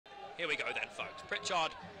Here we go then, folks. Pritchard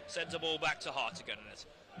sends the ball back to Hartigan, and it's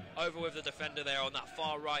over with the defender there on that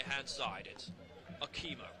far right-hand side. It's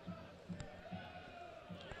Akimo.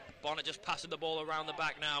 Barnet just passing the ball around the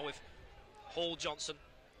back now with Hall Johnson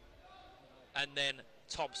and then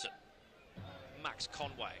Thompson. Max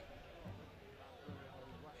Conway.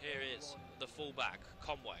 Here is the fullback,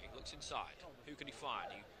 Conway, looks inside. Who can he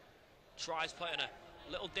find? He tries playing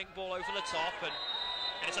a little dink ball over the top, and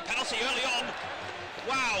it's a penalty early on.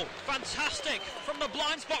 Wow, fantastic from the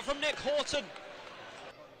blind spot from Nick Horton.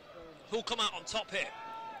 Who'll come out on top here?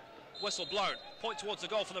 Whistle blown, point towards the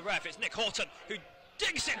goal from the ref. It's Nick Horton who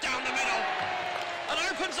digs it down the middle and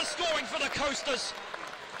opens the scoring for the Coasters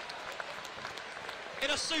in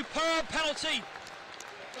a superb penalty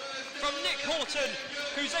from Nick Horton,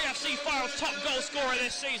 who's AFC Fylde's top goal scorer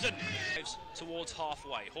this season. Towards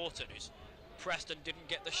halfway, Horton, who's pressed and didn't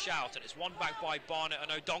get the shout, and it's won back by Barnet,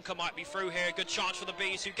 and O'Donker might be through here. Good chance for the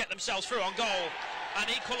Bees, who get themselves through on goal and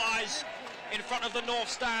equalise in front of the North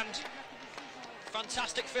Stand.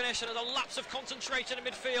 Fantastic finish, and there's a lapse of concentration in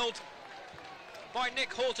midfield by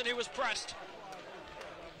Nick Horton, who was pressed.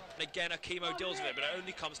 And again, Akimo deals with it, but it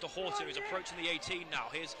only comes to Horton, who's approaching the 18 now.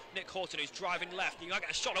 Here's Nick Horton, who's driving left. You might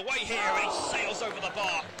get a shot away here, and he sails over the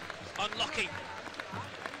bar. Unlucky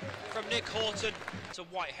from Nick Horton to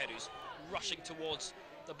Whitehead, who's rushing towards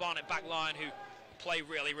the Barnet back line, who play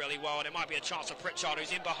really, really well. And it might be a chance for Pritchard,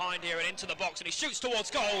 who's in behind here and into the box, and he shoots towards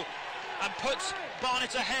goal and puts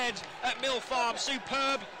Barnet ahead at Mill Farm.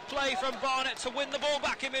 Superb play from Barnet to win the ball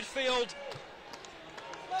back in midfield.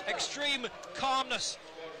 Extreme calmness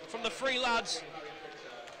from the three lads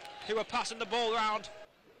who are passing the ball around.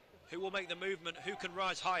 Who will make the movement? Who can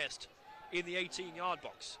rise highest in the 18-yard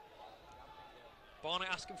box? Barnet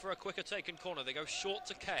asking for a quicker taken corner. They go short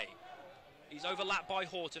to Kay. He's overlapped by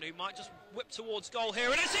Horton, who might just whip towards goal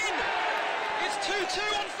here, and it's in! It's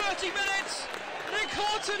 2-2 on 30 minutes! Nick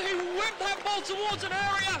Horton, who whipped that ball towards an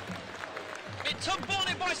area. It took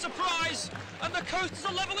Barnet by surprise, and the Coasters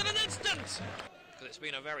are level in an instant. It's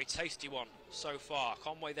been a very tasty one so far.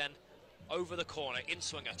 Conway then over the corner,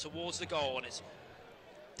 in-swinger towards the goal, and it's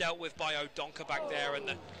dealt with by O'Donker back there, and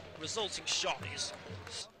the resulting shot is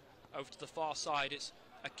over to the far side. It's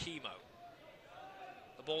Akimo.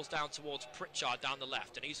 The ball's down towards Pritchard down the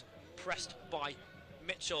left, and he's pressed by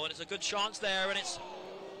Mitchell, and it's a good chance there, and it's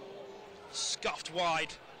scuffed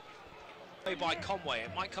wide by Conway.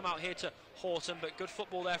 It might come out here to Horton, but good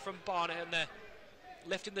football there from Barnet, and they're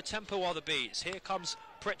lifting the tempo are the Bees. Here comes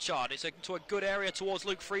Pritchard. It's into a good area towards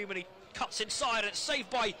Luke Freeman. He cuts inside, and it's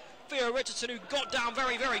saved by Theo Richardson, who got down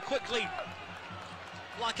very, very quickly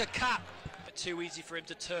like a cat. But too easy for him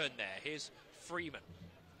to turn there. Here's Freeman.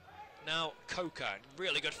 Now Coker.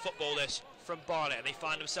 Really good football this from Barnet, and they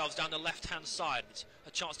find themselves down the left-hand side. It's a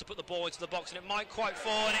chance to put the ball into the box, and it might quite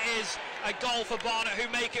fall, and it is a goal for Barnet,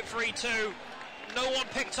 who make it 3-2. No one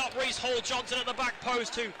picked up Reece Hall Johnson at the back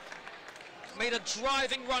post, who made a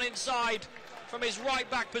driving run inside from his right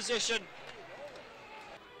back position.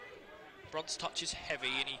 Brunt's touch is heavy,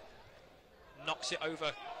 and he knocks it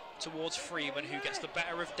over towards Freeman, who gets the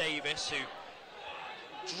better of Davis,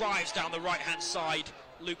 who drives down the right-hand side.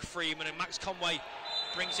 Luke Freeman, and Max Conway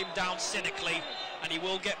brings him down cynically, and he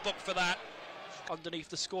will get booked for that. Underneath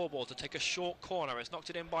the scoreboard to take a short corner. It's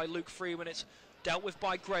knocked it in by Luke Freeman. It's dealt with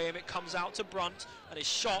by Graham. It comes out to Brunt, and his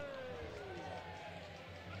shot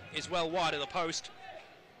is well wide of the post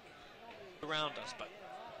around us, but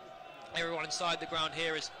everyone inside the ground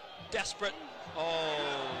here is desperate. Oh,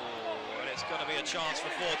 and it's going to be a chance for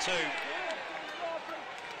 4-2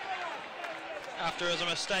 after there's a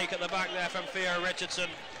mistake at the back there from Theo Richardson,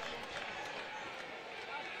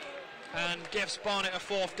 and gives Barnet a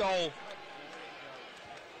fourth goal.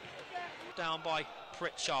 Down by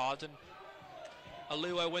Pritchard, and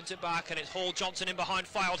Aluo wins it back, and it's Hall Johnson in behind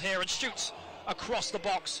Fylde here, and shoots across the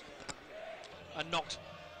box and knocked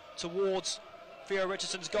towards Theo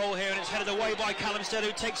Richardson's goal here, and it's headed away by Callum Stead,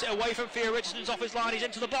 who takes it away from Theo Richardson's off his line. He's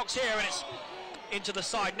into the box here, and it's into the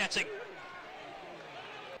side netting.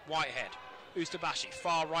 Whitehead, Ustabashi,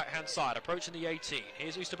 far right-hand side, approaching the 18.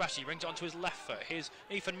 Here's Ustabashi, brings it onto his left foot. Here's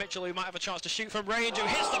Ethan Mitchell, who might have a chance to shoot from range, who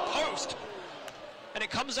hits the post. And it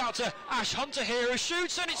comes out to Ash Hunter here, who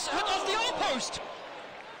shoots, and it's off the goalpost.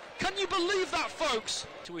 Can you believe that, folks?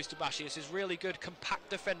 To Ustabashi, this is really good compact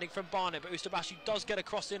defending from Barnet, but Ustabashi does get a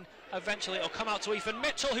cross in eventually. It'll come out to Ethan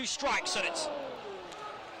Mitchell, who strikes, and it's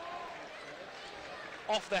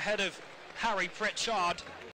off the head of Harry Pritchard.